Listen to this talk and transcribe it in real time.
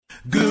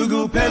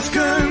Google Pest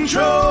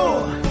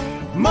Control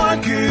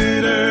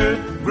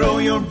Marketer. Grow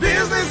your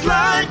business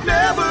like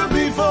never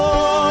before.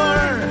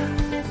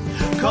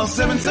 Call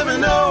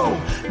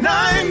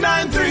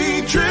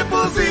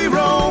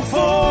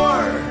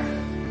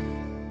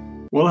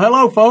 770-993-0004. Well,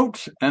 hello,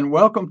 folks, and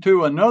welcome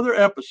to another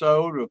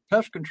episode of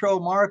Pest Control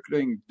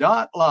Marketing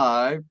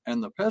Live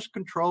and the Pest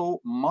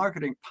Control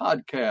Marketing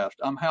Podcast.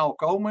 I'm Hal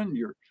Coleman,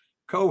 your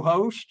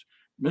co-host.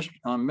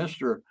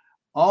 Mr.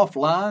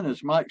 Offline,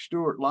 as Mike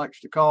Stewart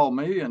likes to call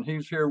me, and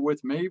he's here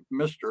with me,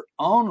 Mr.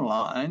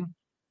 Online,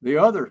 the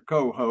other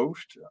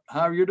co-host.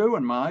 How are you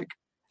doing, Mike?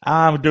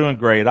 I'm doing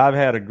great. I've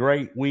had a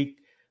great week.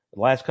 The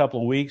last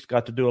couple of weeks,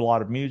 got to do a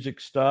lot of music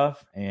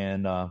stuff,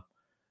 and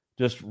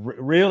just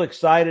real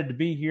excited to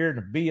be here,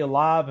 to be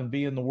alive and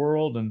be in the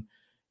world,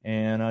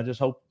 and I just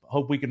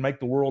hope we can make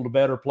the world a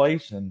better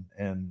place and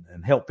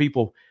help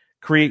people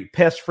create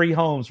pest-free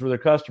homes for their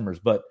customers.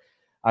 But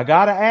I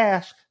gotta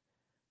ask,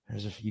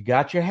 you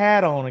got your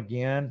hat on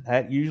again.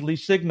 That usually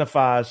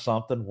signifies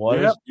something.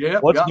 What's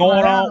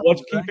going on?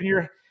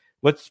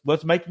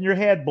 What's making your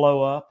head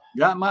blow up?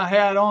 Got my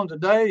hat on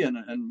today,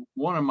 and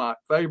one of my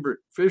favorite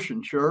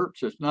fishing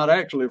shirts. It's not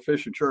actually a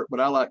fishing shirt, but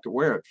I like to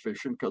wear it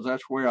fishing because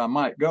that's where I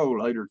might go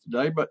later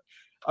today. But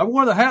I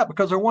wore the hat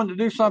because I wanted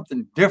to do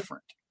something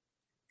different.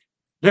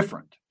 Right.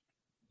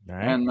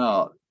 And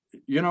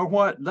you know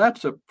what?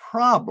 That's a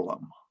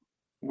problem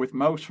with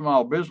most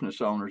small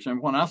business owners.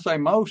 And when I say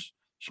most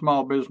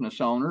small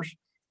business owners,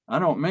 I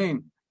don't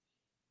mean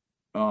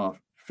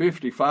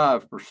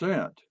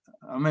 55%.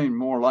 I mean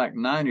more like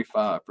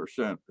 95%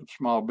 of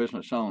small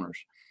business owners.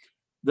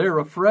 They're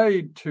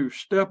afraid to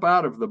step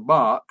out of the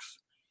box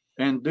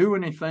and do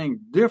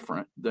anything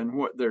different than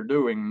what they're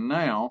doing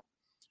now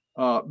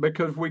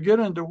because we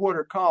get into what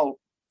are called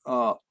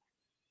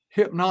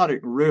hypnotic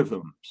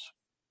rhythms.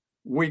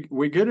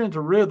 We get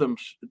into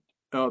rhythms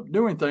of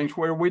doing things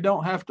where we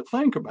don't have to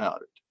think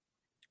about it.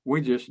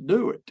 We just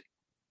do it.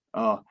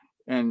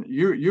 And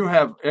you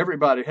have,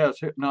 everybody has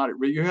hypnotic.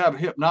 You have a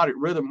hypnotic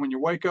rhythm when you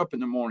wake up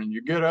in the morning.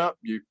 You get up,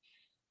 you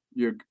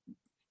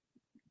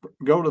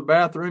go to the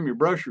bathroom, you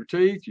brush your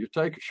teeth, you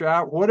take a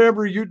shower,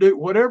 whatever you do,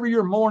 whatever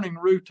your morning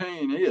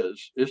routine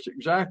is, it's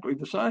exactly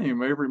the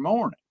same every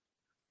morning.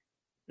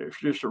 It's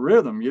just a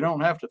rhythm. You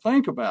don't have to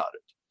think about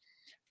it.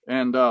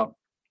 And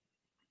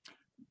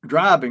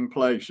driving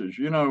places,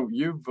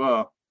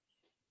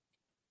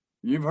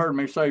 you've heard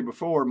me say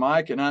before,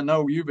 Mike, and I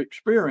know you've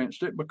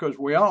experienced it because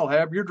we all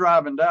have. You're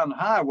driving down the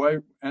highway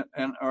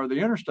or the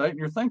interstate, and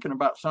you're thinking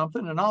about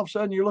something, and all of a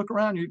sudden you look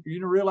around, you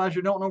realize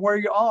you don't know where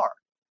you are.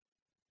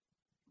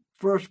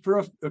 For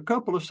a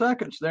couple of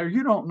seconds there,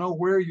 you don't know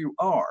where you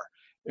are,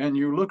 and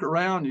you look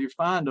around, you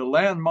find a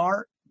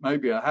landmark,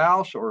 maybe a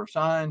house or a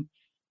sign,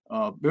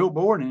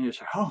 billboard, and you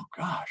say, "Oh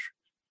gosh,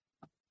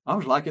 I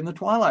was like in the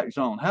Twilight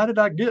Zone. How did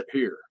I get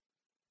here?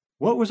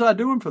 What was I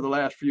doing for the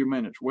last few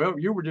minutes?" Well,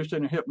 you were just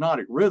in a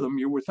hypnotic rhythm.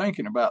 You were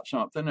thinking about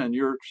something, and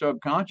your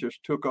subconscious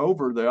took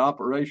over the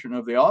operation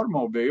of the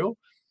automobile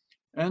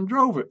and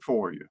drove it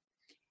for you.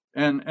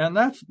 And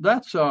that's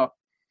the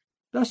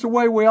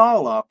way we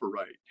all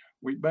operate.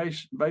 We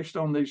based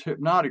on these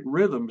hypnotic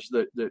rhythms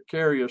that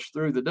carry us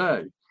through the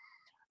day.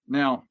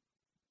 Now,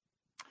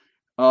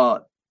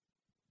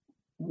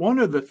 one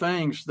of the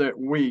things that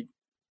we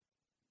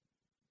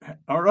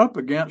are up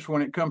against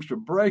when it comes to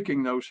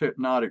breaking those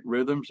hypnotic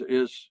rhythms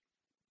is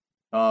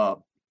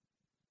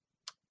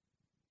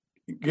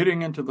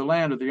getting into the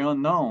land of the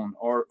unknown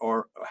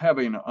or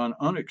having an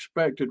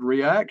unexpected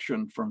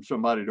reaction from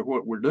somebody to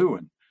what we're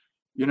doing.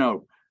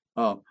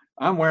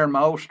 I'm wearing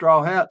my old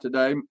straw hat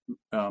today,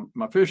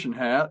 my fishing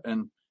hat,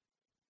 and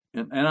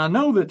I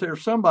know that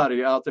there's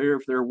somebody out there,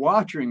 if they're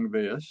watching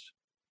this,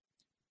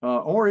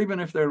 or even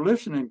if they're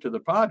listening to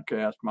the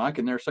podcast, Mike,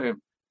 and they're saying,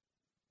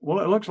 well,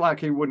 it looks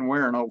like he wouldn't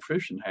wear an old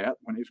fishing hat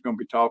when he's going to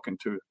be talking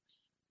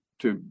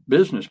to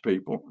business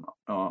people,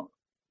 on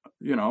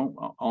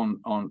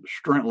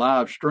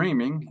live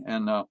streaming.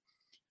 And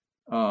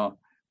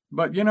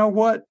but you know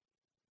what?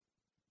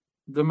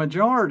 The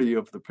majority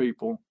of the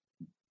people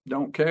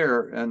don't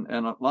care, and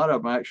a lot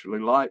of them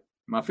actually like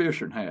my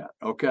fishing hat.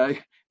 Okay,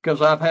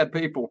 because I've had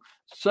people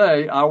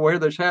say I wear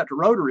this hat to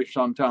Rotary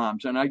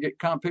sometimes, and I get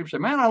people say,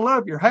 "Man, I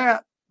love your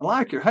hat. I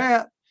like your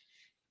hat."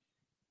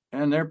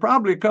 And there are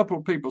probably a couple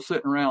of people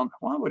sitting around,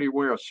 why would he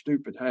wear a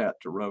stupid hat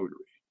to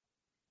Rotary?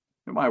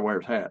 Nobody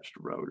wears hats to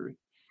Rotary.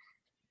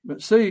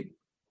 But see,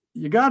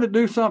 you got to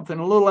do something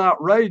a little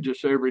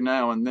outrageous every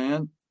now and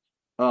then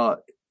to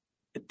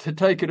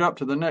take it up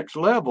to the next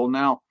level.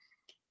 Now,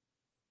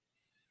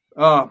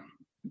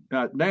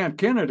 Dan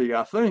Kennedy,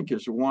 I think,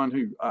 is the one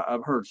who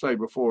I've heard say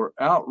before,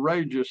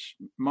 outrageous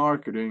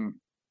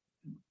marketing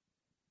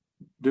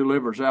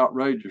delivers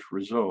outrageous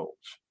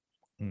results.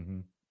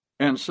 Mm-hmm.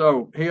 And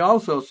so he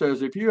also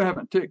says, if you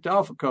haven't ticked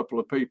off a couple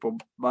of people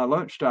by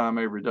lunchtime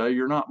every day,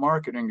 you're not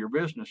marketing your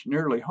business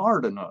nearly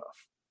hard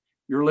enough.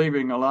 You're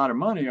leaving a lot of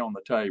money on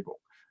the table.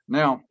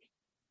 Now,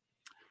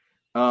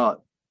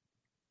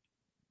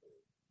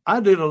 I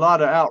did a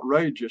lot of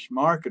outrageous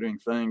marketing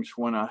things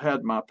when I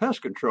had my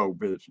pest control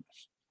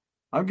business.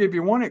 I'll give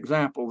you one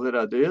example that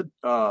I did.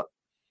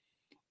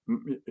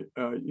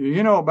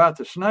 You know about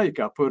the snake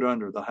I put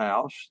under the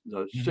house,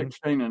 the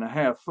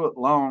 16.5-foot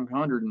long,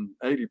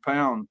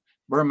 180-pound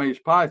Burmese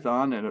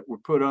python that we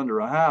put under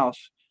a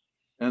house.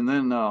 And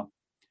then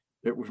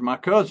it was my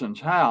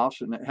cousin's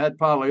house, and it had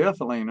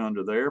polyethylene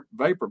under there,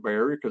 vapor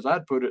barrier, because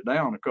I'd put it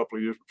down a couple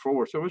of years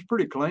before. So it was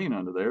pretty clean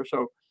under there.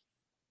 So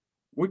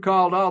we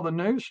called all the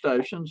news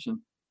stations and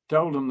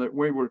told them that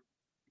we were,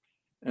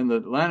 and the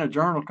Atlanta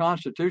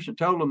Journal-Constitution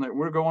told them that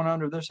we're going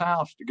under this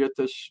house to get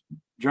this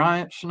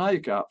giant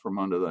snake out from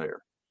under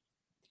there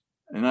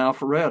in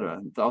Alpharetta,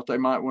 and thought they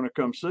might want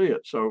to come see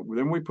it. So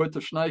then we put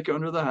the snake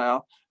under the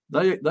house.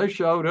 They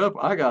showed up.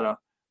 I got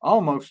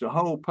almost a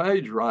whole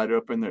page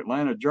write-up in the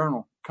Atlanta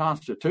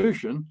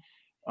Journal-Constitution,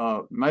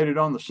 made it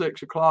on the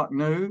 6 o'clock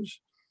news.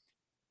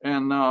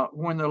 And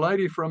when the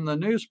lady from the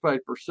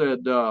newspaper said,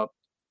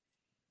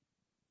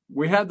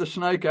 we had the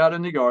snake out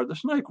in the yard, the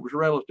snake was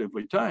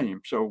relatively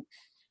tame. So,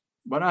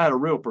 but I had a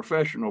real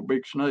professional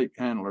big snake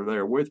handler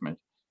there with me.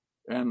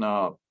 And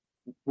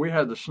we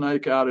had the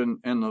snake out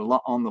on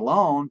the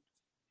lawn,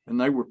 and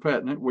they were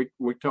petting it.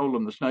 We told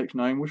them the snake's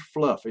name was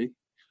Fluffy.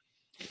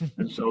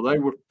 And so they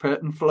were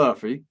petting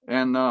Fluffy.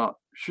 And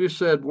she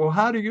said, well,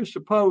 how do you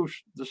suppose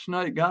the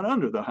snake got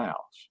under the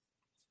house?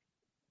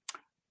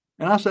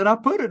 And I said, I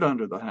put it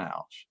under the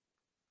house.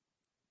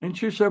 And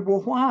she said,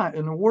 well, why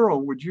in the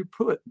world would you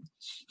put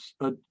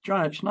a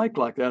giant snake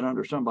like that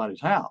under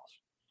somebody's house?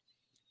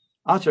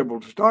 I said, well,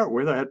 to start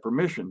with, I had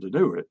permission to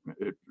do it.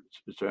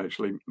 It's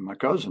actually my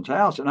cousin's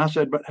house. And I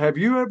said, but have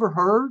you ever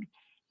heard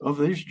of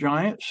these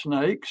giant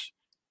snakes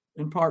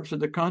in parts of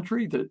the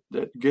country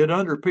that get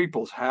under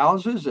people's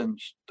houses and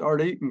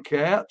start eating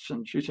cats?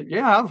 And she said,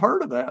 yeah, I've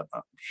heard of that.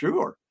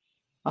 Sure.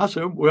 I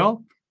said,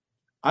 well,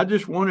 I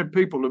just wanted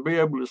people to be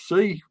able to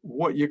see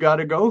what you got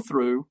to go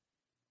through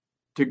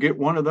to get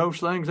one of those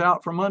things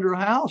out from under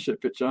a house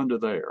if it's under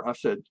there. I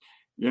said,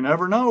 you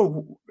never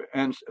know.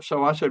 And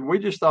so I said, we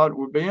just thought it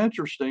would be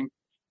interesting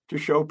to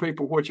show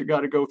people what you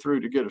got to go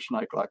through to get a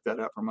snake like that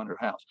out from under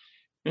a house.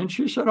 And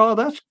she said, oh,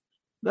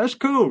 that's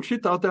cool. She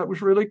thought that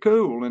was really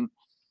cool. And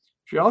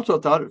she also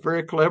thought it was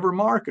very clever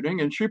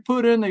marketing. And she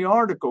put in the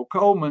article,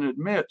 Coleman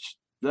admits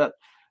that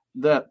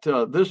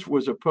this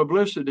was a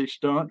publicity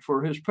stunt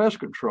for his pest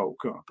control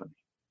company.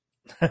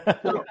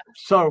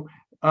 So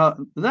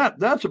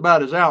that's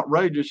about as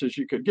outrageous as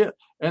you could get.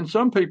 And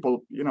some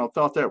people,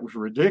 thought that was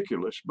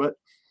ridiculous. But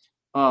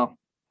I'm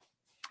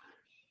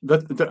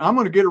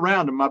going to get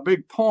around to my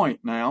big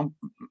point now,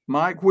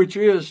 Mike, which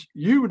is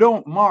you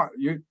don't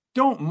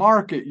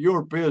market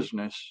your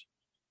business.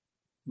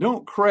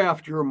 Don't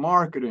craft your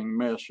marketing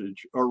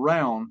message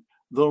around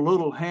the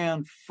little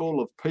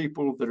handful of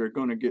people that are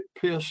going to get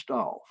pissed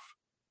off.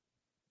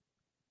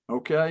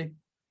 Okay?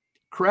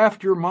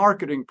 Craft your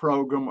marketing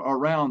program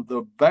around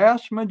the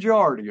vast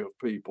majority of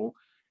people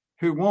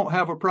who won't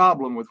have a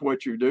problem with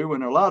what you do.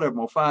 And a lot of them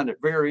will find it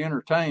very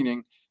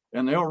entertaining,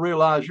 and they'll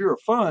realize you're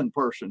a fun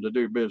person to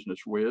do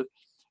business with,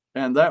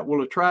 and that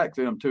will attract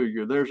them to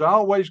you. There's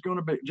always going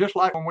to be, just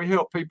like when we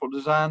help people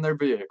design their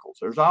vehicles,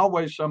 there's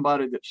always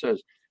somebody that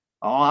says,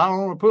 oh, I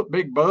don't want to put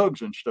big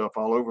bugs and stuff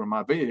all over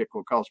my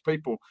vehicle, because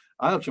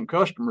I have some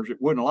customers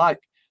that wouldn't like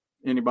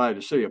anybody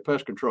to see a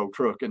pest control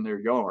truck in their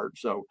yard.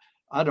 So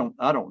I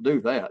don't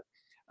do that.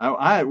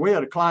 We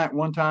had a client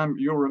one time,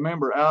 you'll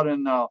remember, out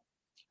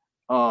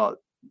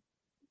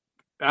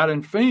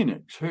in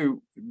Phoenix,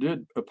 who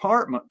did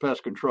apartment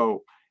pest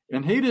control,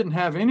 and he didn't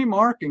have any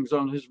markings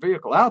on his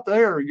vehicle. Out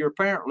there, you're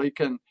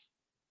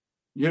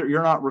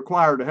not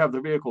required to have the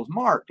vehicles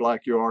marked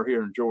like you are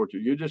here in Georgia.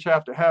 You just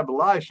have to have the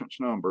license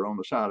number on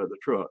the side of the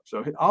truck.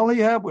 So all he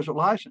had was a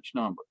license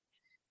number.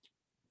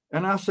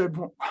 And I said,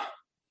 well,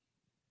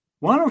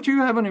 why don't you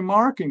have any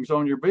markings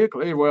on your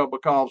vehicle? Well,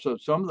 because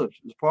of some of the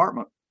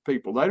apartment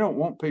people, they don't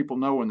want people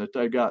knowing that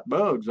they got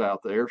bugs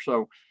out there.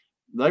 So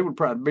they would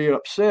probably be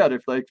upset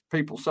if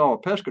people saw a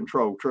pest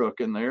control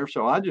truck in there.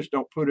 So I just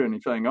don't put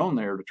anything on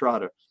there to try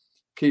to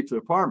keep the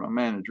apartment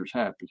managers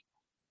happy.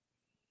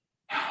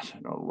 I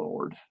said, oh,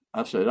 Lord.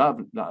 I said,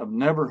 I've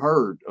never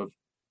heard of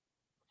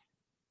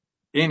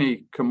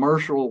any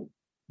commercial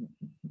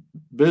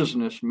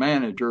business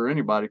manager or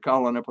anybody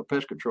calling up a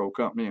pest control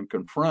company and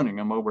confronting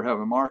them over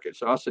having markings.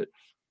 So I said,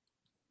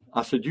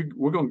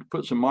 we're going to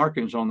put some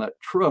markings on that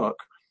truck.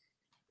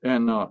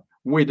 And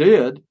we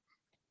did,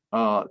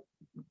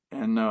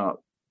 and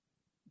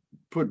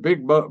put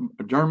big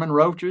German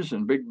roaches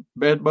and big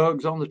bed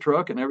bugs on the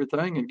truck and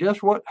everything. And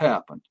guess what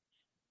happened?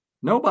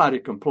 Nobody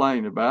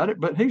complained about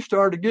it, but he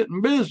started getting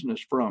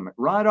business from it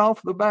right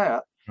off the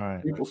bat.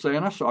 Right. People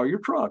saying, I saw your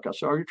truck.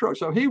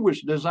 So he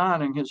was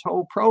designing his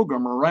whole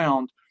program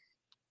around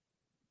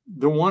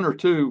the one or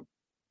two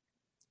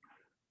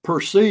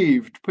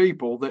perceived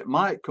people that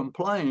might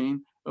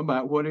complain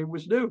about what he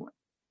was doing.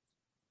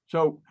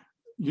 So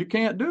you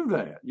can't do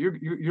that.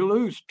 You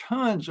lose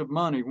tons of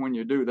money when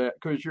you do that,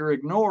 because you're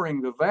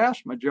ignoring the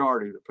vast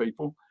majority of the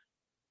people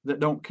that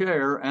don't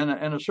care, and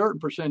a certain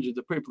percentage of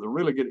the people that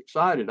really get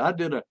excited. I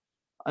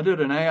I did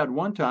an ad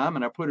one time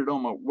and I put it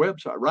on my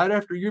website right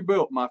after you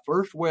built my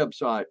first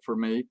website for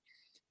me,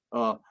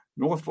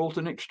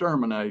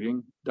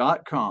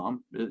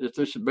 NorthFultonExterminating.com.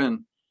 This had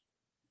been,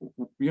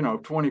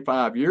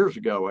 25 years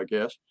ago, I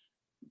guess.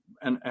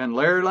 And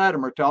Larry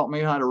Latimer taught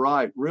me how to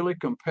write really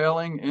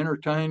compelling,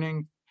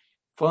 entertaining,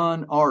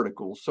 fun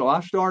articles. So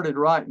I started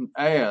writing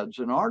ads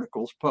and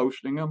articles,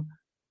 posting them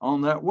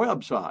on that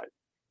website.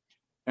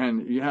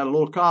 And you had a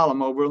little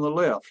column over on the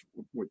left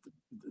with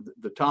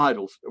the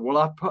titles.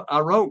 Well, I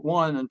wrote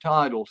one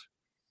entitled,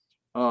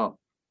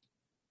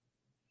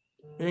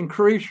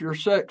 Increase Your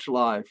Sex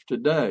Life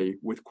Today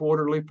with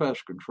Quarterly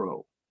Pest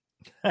Control.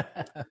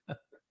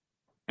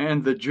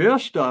 And the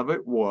gist of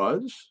it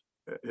was,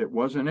 it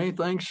wasn't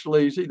anything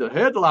sleazy. The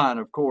headline,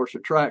 of course,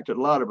 attracted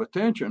a lot of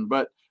attention,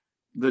 but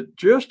the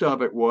gist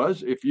of it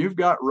was, if you've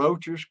got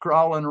roaches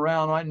crawling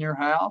around in your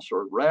house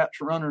or rats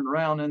running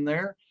around in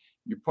there,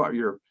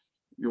 your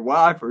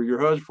wife or your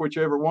husband,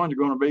 whichever one's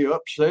going to be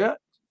upset,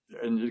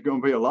 and there's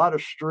going to be a lot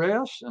of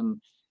stress and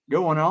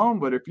going on.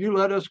 But if you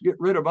let us get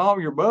rid of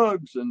all your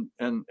bugs and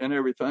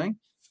everything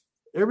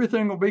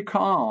will be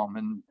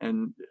calm.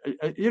 And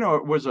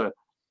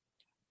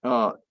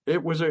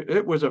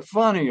it was a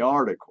funny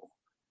article.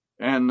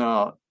 And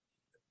I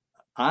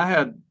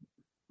had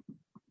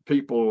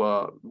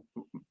people,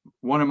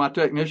 one of my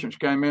technicians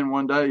came in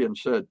one day and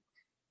said,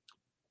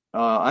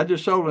 I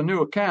just sold a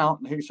new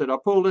account. And he said, I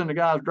pulled in the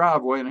guy's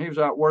driveway and he was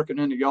out working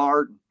in the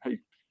yard. He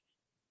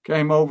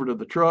came over to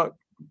the truck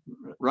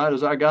right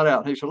as I got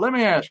out. He said, let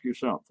me ask you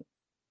something.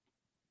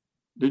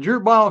 Did your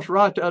boss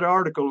write that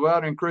article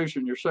about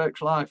increasing your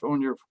sex life on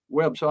your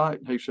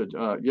website? He said,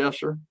 yes,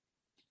 sir.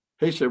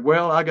 He said,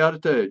 well, I got to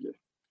tell you,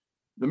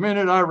 the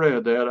minute I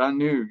read that, I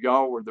knew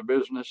y'all were the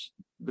business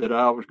that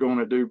I was going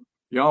to do.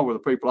 Y'all were the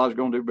people I was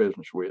going to do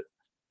business with.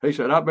 He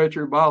said, I bet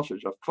your boss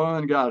is a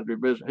fun guy to do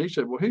business. He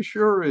said, well, he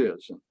sure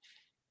is. And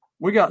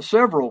we got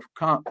several,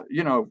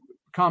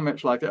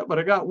 comments like that. But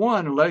I got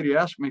one, a lady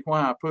asked me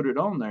why I put it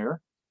on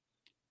there.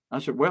 I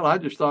said, well, I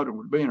just thought it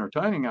would be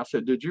entertaining. I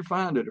said, did you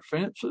find it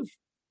offensive?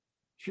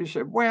 She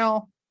said,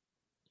 well,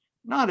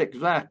 not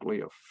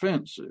exactly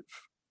offensive,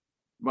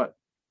 but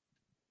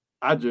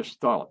I just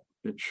thought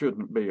it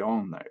shouldn't be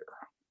on there.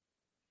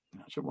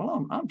 I said,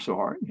 well, I'm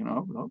sorry,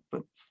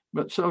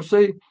 but so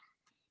see,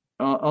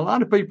 a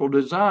lot of people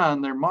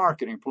design their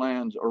marketing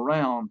plans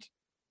around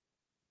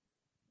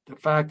the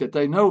fact that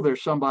they know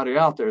there's somebody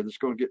out there that's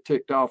going to get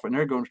ticked off, and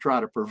they're going to try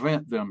to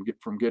prevent them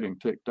from getting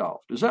ticked off.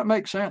 Does that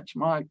make sense,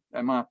 Mike?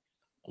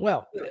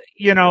 Well,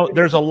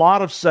 there's a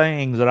lot of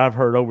sayings that I've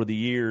heard over the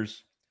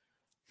years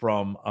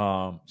from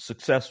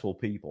successful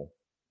people,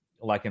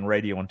 like in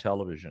radio and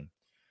television.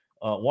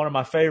 One of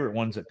my favorite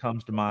ones that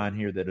comes to mind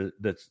here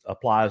that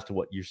applies to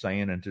what you're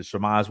saying and to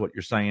surmise what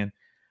you're saying.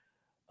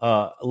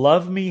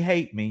 Love me,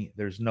 hate me.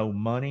 There's no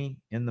money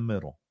in the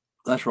middle.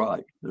 That's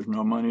right. There's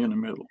no money in the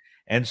middle.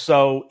 And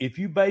so if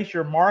you base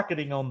your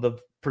marketing on the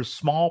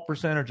small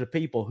percentage of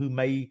people who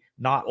may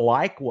not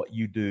like what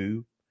you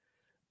do,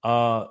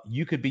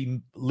 you could be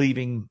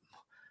leaving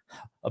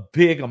a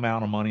big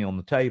amount of money on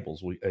the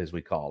tables, as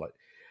we call it.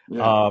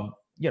 Yeah.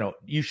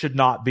 You should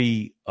not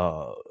be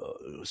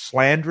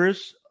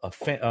slanderous,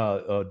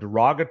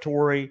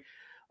 derogatory.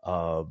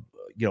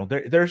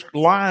 There's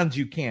lines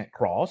you can't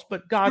cross,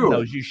 but God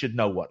knows you should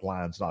know what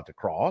lines not to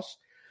cross.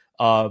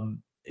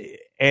 And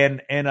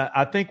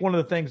I think one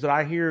of the things that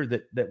I hear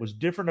that was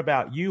different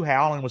about you,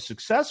 Hal, and was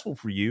successful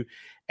for you,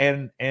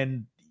 and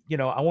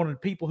I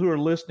wanted people who are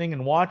listening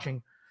and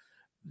watching,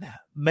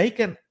 make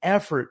an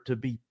effort to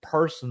be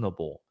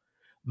personable,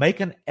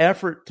 make an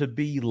effort to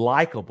be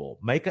likable,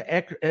 make an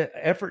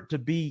effort to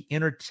be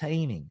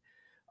entertaining,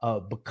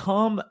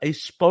 become a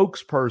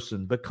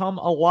spokesperson, become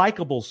a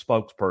likable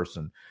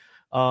spokesperson.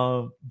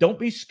 Don't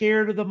be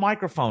scared of the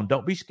microphone.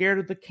 Don't be scared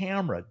of the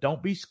camera.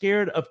 Don't be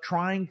scared of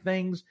trying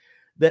things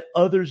that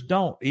others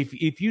don't.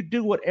 If you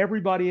do what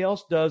everybody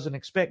else does and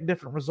expect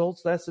different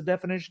results, that's the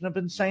definition of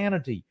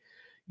insanity.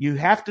 You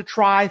have to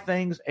try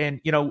things. And,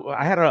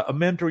 I had a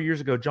mentor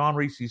years ago, John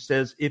Reese,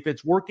 says, if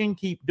it's working,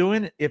 keep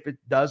doing it. If it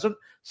doesn't,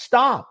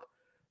 stop.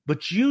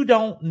 But you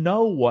don't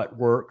know what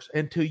works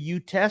until you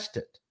test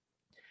it.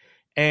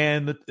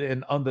 And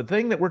on the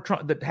thing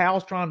that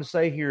Hal's trying to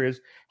say here is,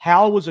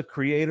 Hal was a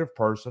creative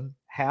person.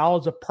 Hal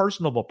is a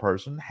personable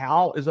person.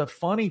 Hal is a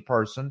funny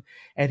person.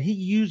 And he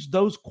used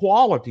those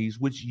qualities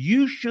which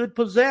you should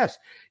possess.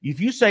 If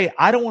you say,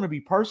 I don't want to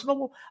be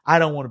personable, I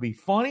don't want to be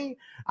funny,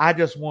 I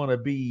just want to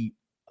be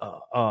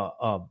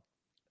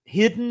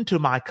hidden to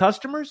my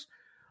customers,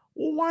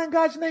 well, why in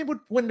God's name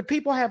when the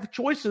people have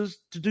choices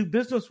to do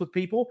business with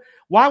people,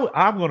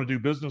 I'm going to do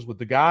business with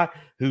the guy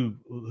who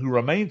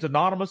remains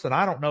anonymous and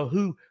I don't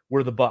know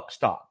where the buck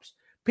stops.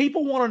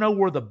 People want to know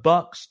where the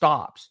buck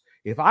stops.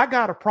 If I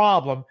got a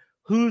problem,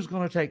 who's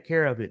going to take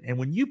care of it? And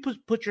when you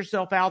put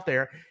yourself out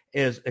there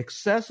as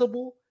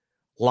accessible,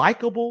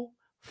 likable,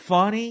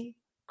 funny,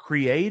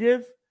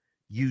 creative,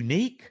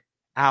 unique,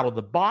 out of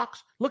the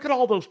box, look at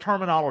all those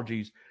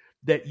terminologies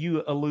that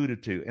you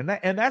alluded to.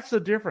 And that's the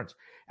difference.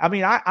 I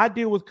mean, I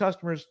deal with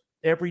customers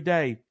every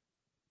day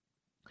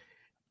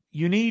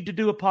you need to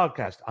do a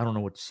podcast. I don't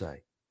know what to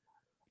say.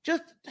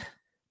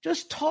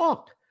 Just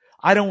talk.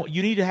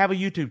 You need to have a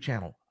YouTube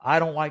channel. I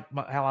don't like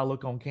how I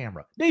look on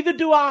camera. Neither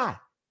do I.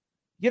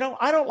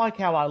 I don't like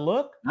how I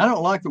look. I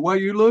don't like the way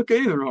you look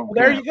either.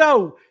 There you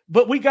go.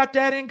 But we got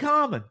that in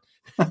common.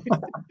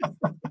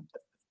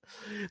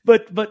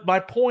 But my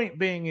point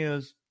being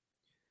is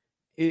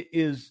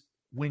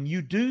when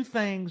you do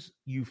things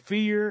you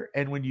fear,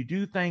 and when you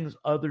do things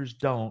others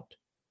don't,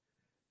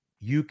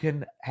 you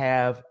can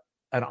have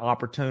an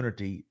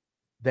opportunity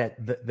that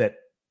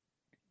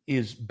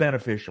is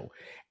beneficial.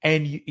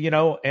 And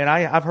and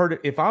I've heard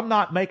it, if I'm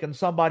not making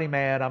somebody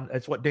mad,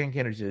 that's what Dan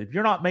Kennedy said. If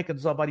you're not making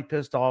somebody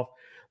pissed off,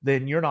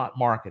 then you're not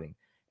marketing.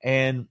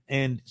 And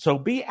so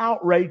be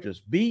outrageous,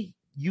 be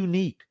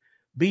unique,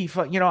 be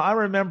fun. I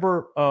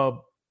remember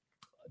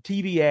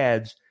TV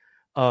ads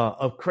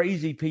of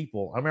crazy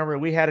people. I remember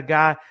we had a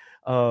guy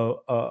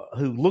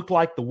who looked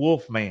like the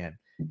Wolf Man.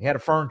 He had a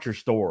furniture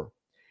store,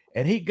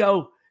 and he'd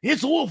go,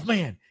 "It's the Wolf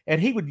Man,"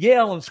 and he would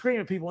yell and scream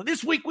at people. And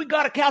this week we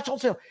got a couch on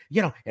sale,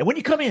 and when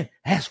you come in,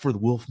 ask for the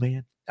Wolf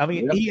Man. I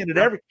mean, He ended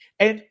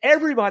and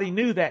everybody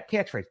knew that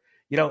catchphrase.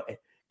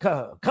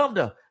 Come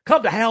to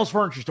Hal's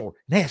Furniture Store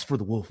and ask for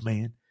the Wolf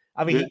Man.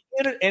 I mean,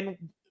 and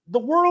the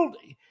world,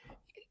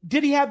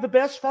 did he have the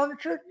best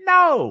furniture?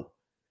 No.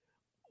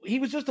 He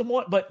was just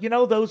but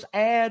those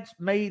ads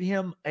made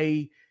him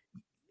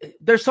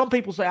there's some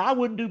people say, I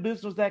wouldn't do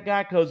business with that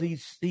guy because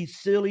he's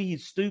silly,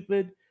 he's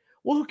stupid.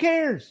 Well, who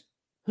cares?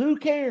 Who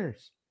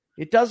cares?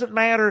 It doesn't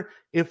matter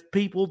if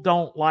people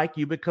don't like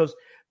you, because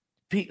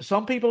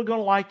some people are going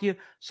to like you.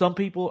 Some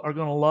people are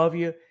going to love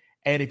you.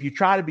 And if you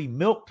try to be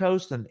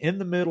milquetoast and in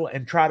the middle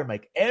and try to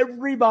make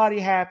everybody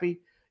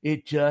happy,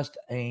 it just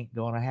ain't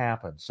going to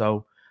happen.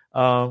 So,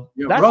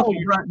 Russell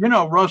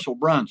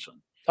Brunson.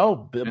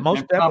 Oh,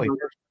 most definitely.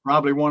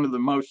 Probably one of the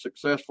most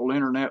successful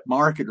internet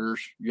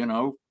marketers,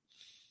 to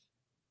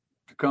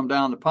come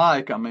down the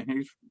pike. I mean,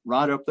 he's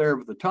right up there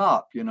with the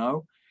top,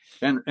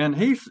 and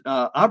he's,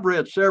 I've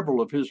read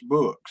several of his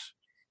books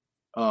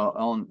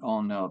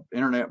on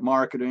internet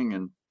marketing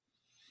and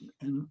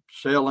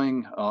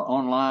selling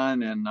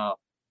online. And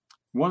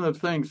one of the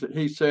things that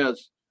he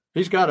says,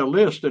 he's got a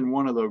list in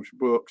one of those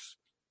books.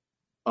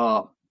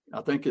 I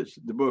think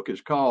the book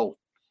is called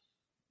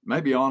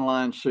maybe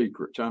Online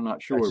Secrets. I'm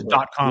not sure. It's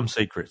 .com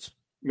secrets.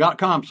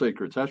 .com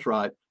secrets. That's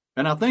right.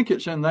 And I think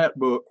it's in that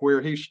book where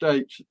he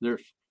states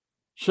there's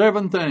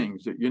 7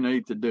 things that you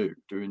need to do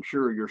to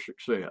ensure your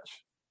success.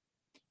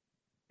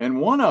 And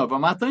one of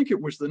them, I think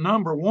it was the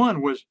number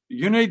 1, was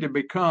you need to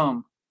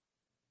become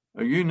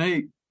a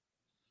unique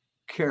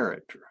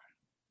character.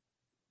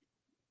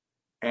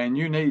 And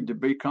you need to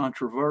be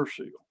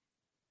controversial.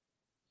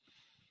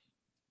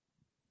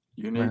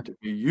 You need to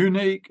be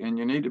unique, and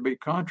you need to be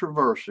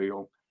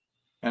controversial,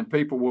 and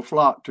people will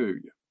flock to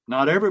you.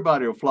 Not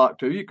everybody will flock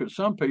to you, because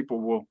some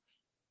people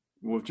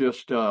will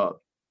just not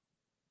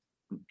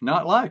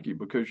like you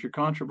because you're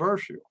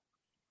controversial.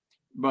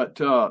 But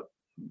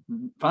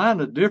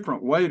find a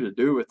different way to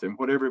do it than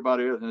what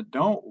everybody else. And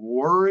don't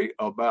worry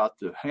about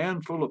the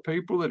handful of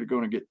people that are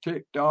going to get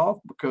ticked off,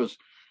 because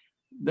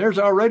there's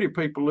already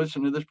people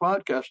listening to this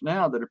podcast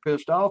now that are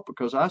pissed off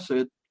because I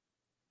said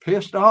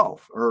pissed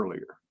off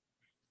earlier.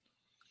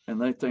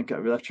 And they think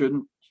I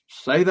shouldn't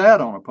say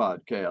that on a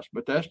podcast,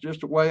 but that's just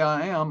the way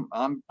I am.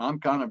 I'm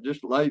kind of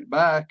just laid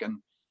back and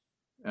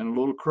a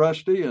little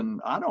crusty,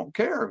 and I don't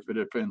care if it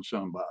offends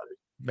somebody.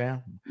 Yeah.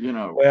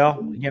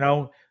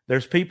 Well,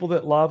 there's people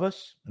that love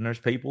us and there's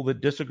people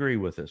that disagree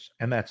with us,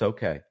 and that's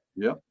okay.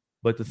 Yep.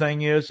 But the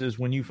thing is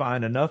when you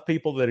find enough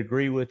people that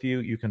agree with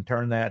you, you can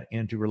turn that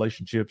into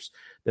relationships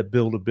that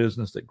build a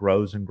business that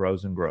grows and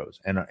grows and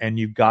grows. And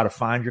you've got to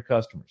find your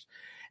customers.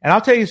 And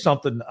I'll tell you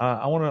something.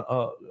 I want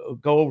to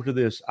go over to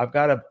this. I've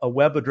got a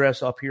web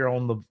address up here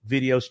on the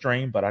video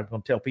stream, but I'm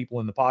going to tell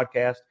people in the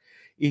podcast,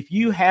 if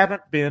you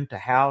haven't been to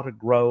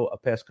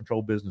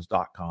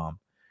howtogrowapestcontrolbusiness.com,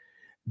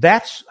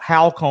 that's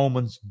Hal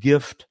Coleman's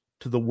gift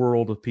to the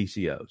world of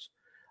PCOs.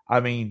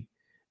 I mean,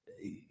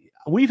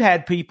 we've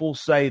had people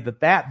say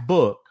that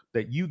book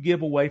that you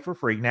give away for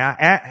free. Now,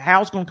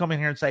 Hal's going to come in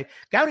here and say,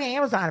 go to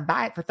Amazon and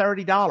buy it for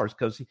 $30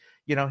 because,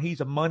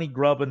 he's a money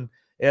grubbing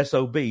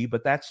SOB,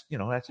 but that's.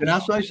 Can I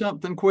say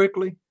something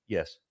quickly?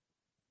 Yes.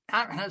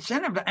 I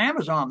send them to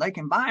Amazon. They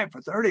can buy it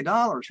for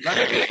 $30.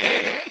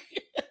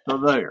 So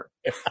there.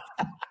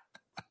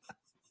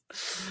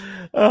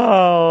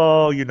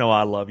 Oh,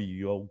 I love you,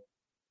 you old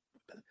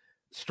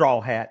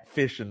straw hat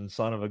fishing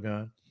son of a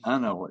gun. I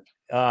know it.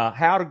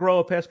 How to grow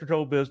a pest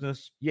control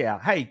business. Yeah.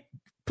 Hey,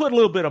 put a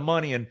little bit of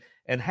money in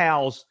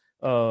Hal's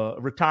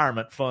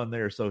retirement fund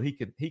there so he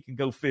can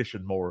go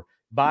fishing more.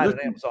 Buy it on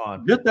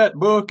Amazon. Get that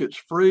book. It's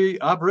free.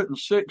 I've written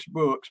 6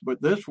 books,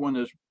 but this one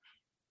is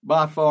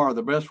by far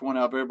the best one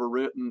I've ever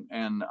written.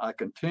 And I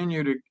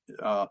continue to,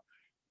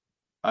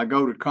 I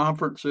go to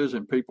conferences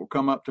and people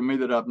come up to me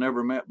that I've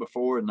never met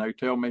before, and they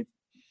tell me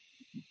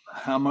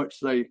how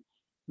much that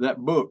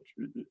book,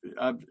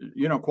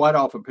 quite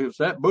often people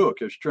say, that book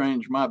has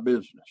changed my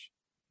business.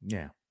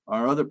 Yeah.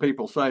 Or other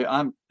people say,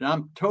 I'm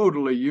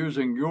totally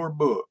using your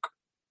book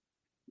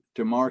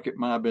to market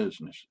my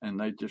business. And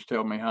they just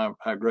tell me how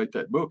great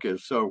that book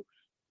is. So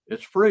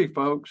it's free,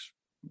 folks.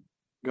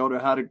 Go to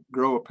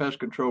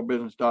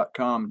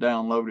howtogrowapestcontrolbusiness.com,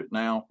 download it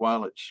now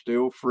while it's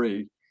still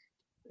free.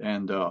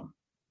 And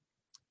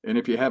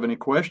if you have any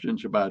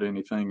questions about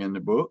anything in the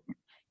book,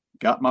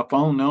 got my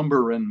phone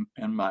number and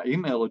my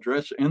email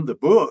address in the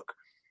book,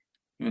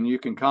 and you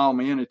can call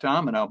me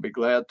anytime, and I'll be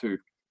glad to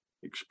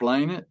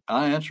explain it.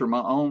 I answer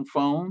my own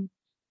phone,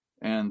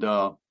 and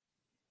I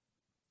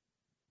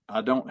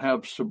don't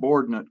have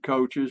subordinate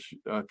coaches.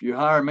 If you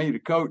hire me to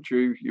coach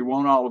you, you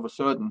won't all of a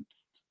sudden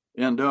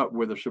end up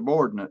with a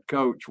subordinate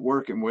coach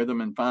working with them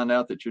and find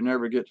out that you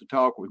never get to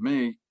talk with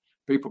me.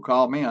 People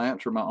call me, I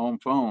answer my own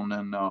phone,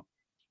 and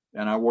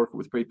I work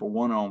with people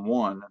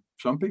one-on-one.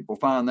 Some people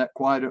find that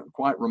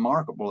quite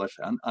remarkable. I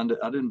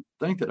didn't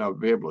think that I would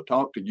be able to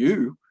talk to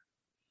you.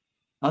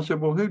 I said,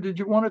 well, who did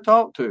you want to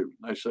talk to?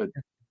 They said,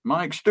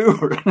 Mike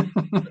Stewart.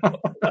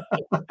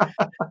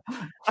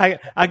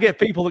 I get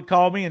people that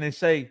call me and they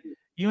say,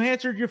 you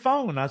answered your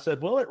phone. I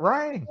said, well, it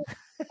rang.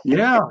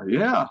 Yeah.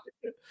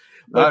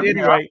 But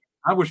anyway,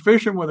 I was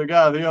fishing with a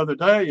guy the other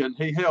day, and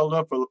he held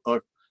up a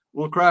little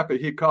crappie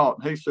he caught,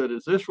 and he said,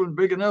 is this one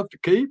big enough to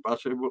keep? I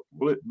said, well,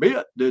 it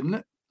bit, didn't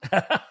it?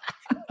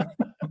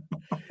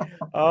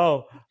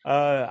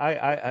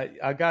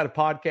 I got a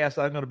podcast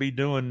I'm going to be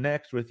doing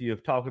next with you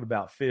of talking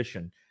about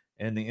fishing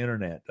and the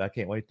internet. I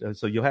can't wait.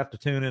 So you'll have to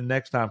tune in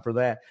next time for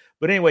that.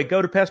 But anyway,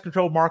 go to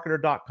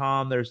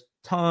pestcontrolmarketer.com. There's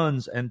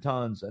tons and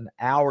tons and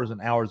hours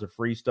of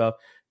free stuff.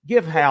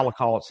 Give Hal a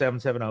call at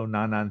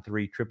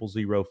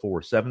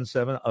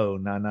 770-993-0004,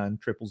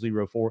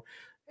 770-993-0004,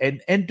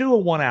 and do a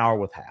 1 hour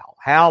with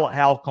Hal at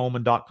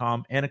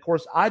halcoleman.com. And of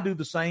course, I do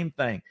the same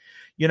thing.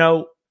 You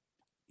know,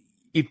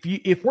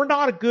 if we're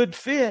not a good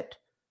fit,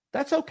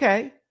 that's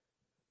okay.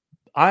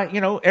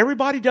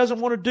 Everybody doesn't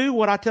want to do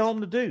what I tell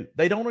them to do.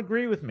 They don't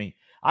agree with me.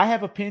 I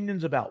have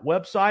opinions about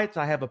websites.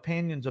 I have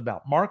opinions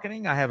about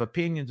marketing. I have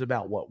opinions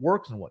about what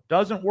works and what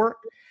doesn't work.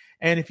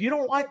 And if you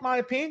don't like my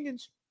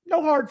opinions,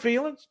 no hard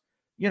feelings.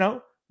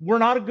 We're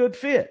not a good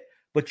fit.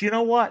 But you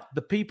know what?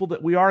 The people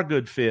that we are a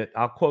good fit,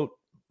 I'll quote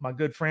my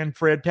good friend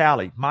Fred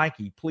Talley,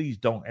 Mikey, please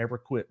don't ever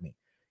quit me.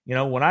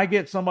 When I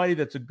get somebody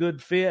that's a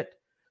good fit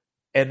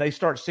and they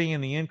start seeing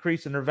the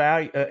increase in their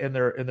value in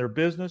their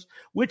business,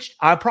 which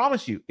I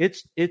promise you,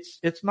 it's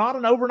not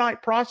an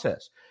overnight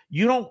process.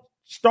 You don't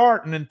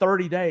start and in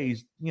 30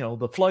 days,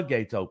 the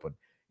floodgates open.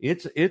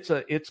 It's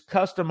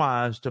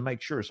customized to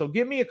make sure. So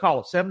give me a call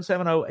at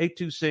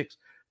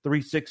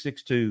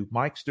 770-826-3662.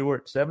 Mike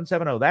Stewart,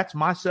 770. That's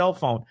my cell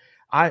phone.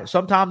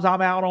 Sometimes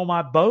I'm out on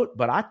my boat,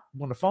 but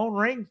when the phone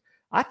rings,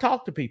 I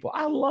talk to people.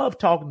 I love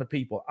talking to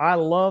people. I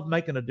love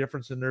making a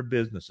difference in their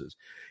businesses.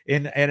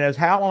 And as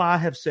Hal and I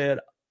have said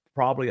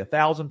probably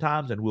 1,000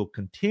 times, and we'll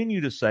continue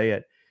to say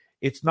it,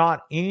 it's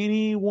not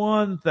any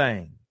one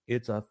thing.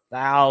 It's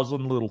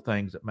 1,000 little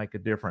things that make a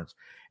difference.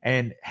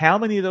 And how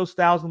many of those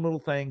 1,000 little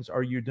things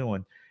are you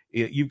doing?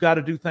 You've got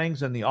to do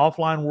things in the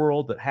offline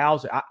world that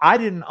I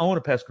didn't own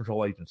a pest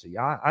control agency.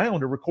 I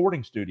owned a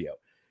recording studio.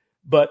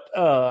 But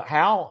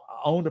Hal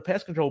owned a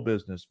pest control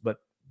business. But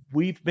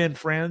we've been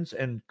friends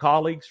and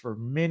colleagues for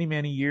many,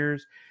 many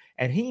years.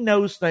 And he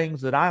knows things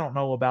that I don't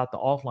know about the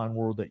offline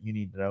world that you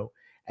need to know.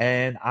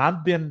 And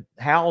I've been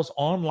Hal's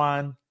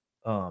online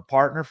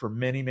partner for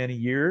many, many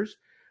years.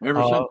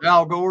 Ever since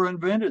Al Gore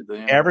invented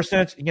them. Ever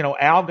since,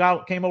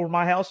 Al came over to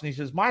my house and he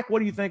says, Mike, what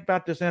do you think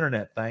about this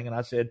internet thing? And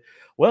I said,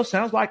 well,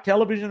 sounds like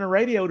television and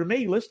radio to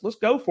me. Let's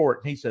go for it.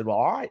 And he said, well,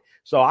 all right.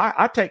 So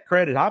I take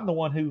credit. I'm the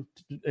one who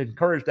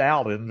encouraged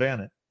Al to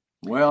invent it.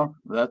 Well,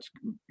 that's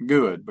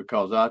good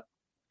because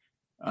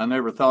I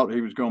never thought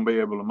he was going to be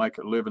able to make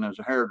a living as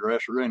a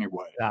hairdresser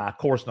anyway. Of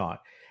course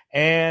not.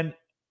 And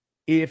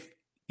if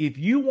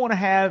you want to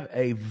have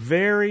a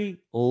very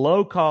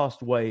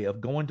low-cost way of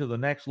going to the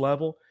next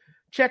level,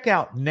 check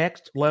out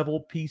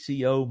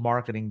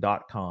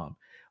nextlevelpcomarketing.com.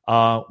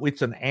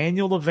 It's an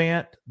annual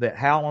event that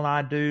Hal and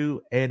I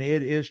do, and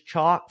it is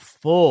chock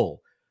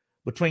full.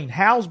 Between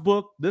Hal's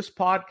book, this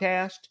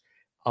podcast,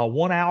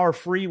 1 hour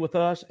free with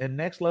us, and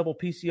Next Level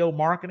PCO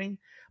Marketing,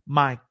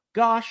 my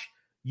gosh,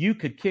 you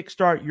could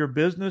kickstart your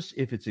business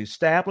if it's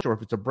established or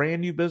if it's a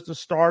brand new business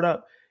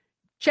startup.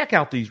 Check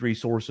out these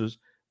resources.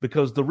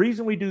 Because the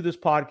reason we do this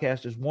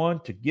podcast is,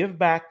 one, to give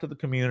back to the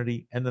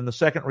community. And then the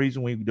second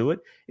reason we do it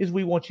is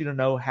we want you to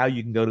know how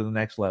you can go to the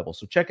next level.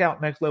 So check out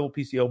Next Level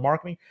PCO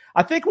Marketing.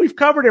 I think we've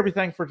covered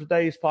everything for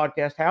today's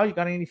podcast. Hal, you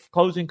got any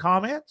closing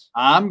comments?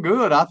 I'm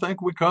good. I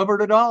think we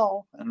covered it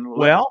all. And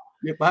let's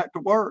get back to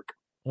work.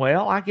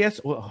 Well, I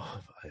guess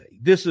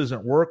this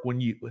isn't work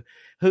when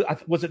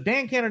was it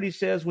Dan Kennedy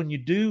says when you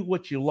do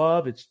what you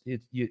love,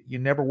 you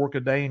never work a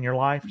day in your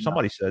life.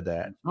 Somebody said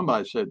that.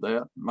 Somebody said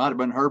that. Might have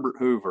been Herbert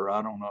Hoover.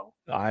 I don't know.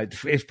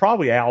 It's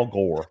probably Al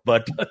Gore,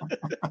 but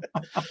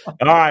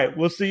all right.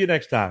 We'll see you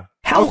next time.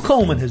 Hal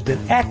Coleman has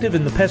been active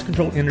in the pest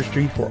control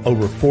industry for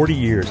over 40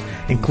 years,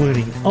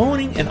 including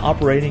owning and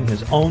operating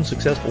his own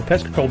successful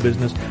pest control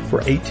business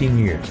for 18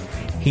 years.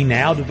 He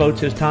now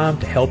devotes his time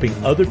to helping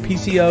other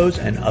PCOs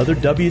and other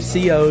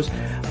WCOs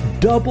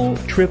double,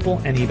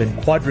 triple, and even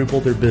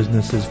quadruple their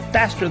businesses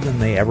faster than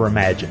they ever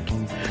imagined.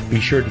 Be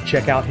sure to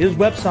check out his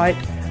website,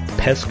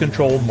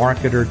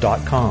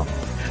 pestcontrolmarketer.com.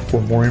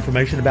 For more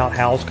information about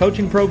Hal's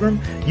coaching program,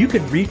 you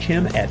can reach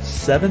him at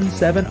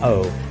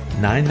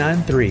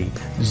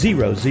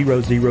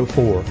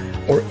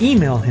 770-993-0004 or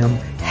email him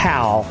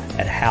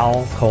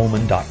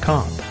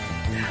hal@halcoleman.com.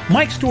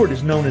 Mike Stewart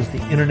is known as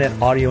the Internet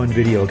Audio and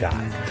Video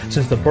Guy.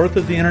 Since the birth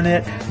of the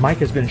Internet, Mike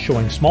has been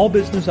showing small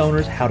business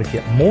owners how to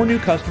get more new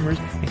customers,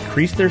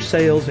 increase their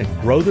sales, and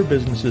grow their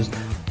businesses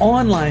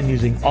online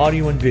using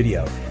audio and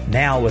video,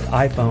 now with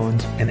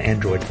iPhones and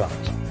Android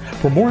phones.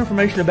 For more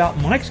information about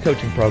Mike's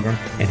coaching program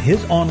and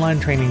his online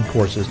training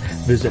courses,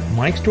 visit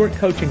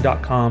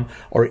MikeStewartCoaching.com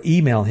or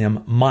email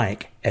him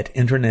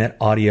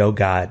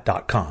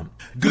mike@internetaudioguide.com.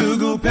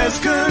 Google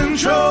Pest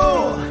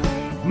Control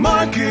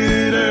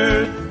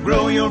Marketer.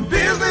 Grow your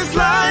business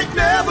like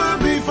never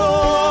before.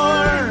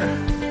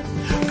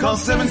 Call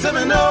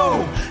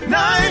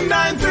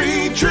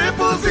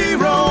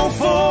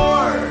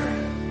 770-993-0004.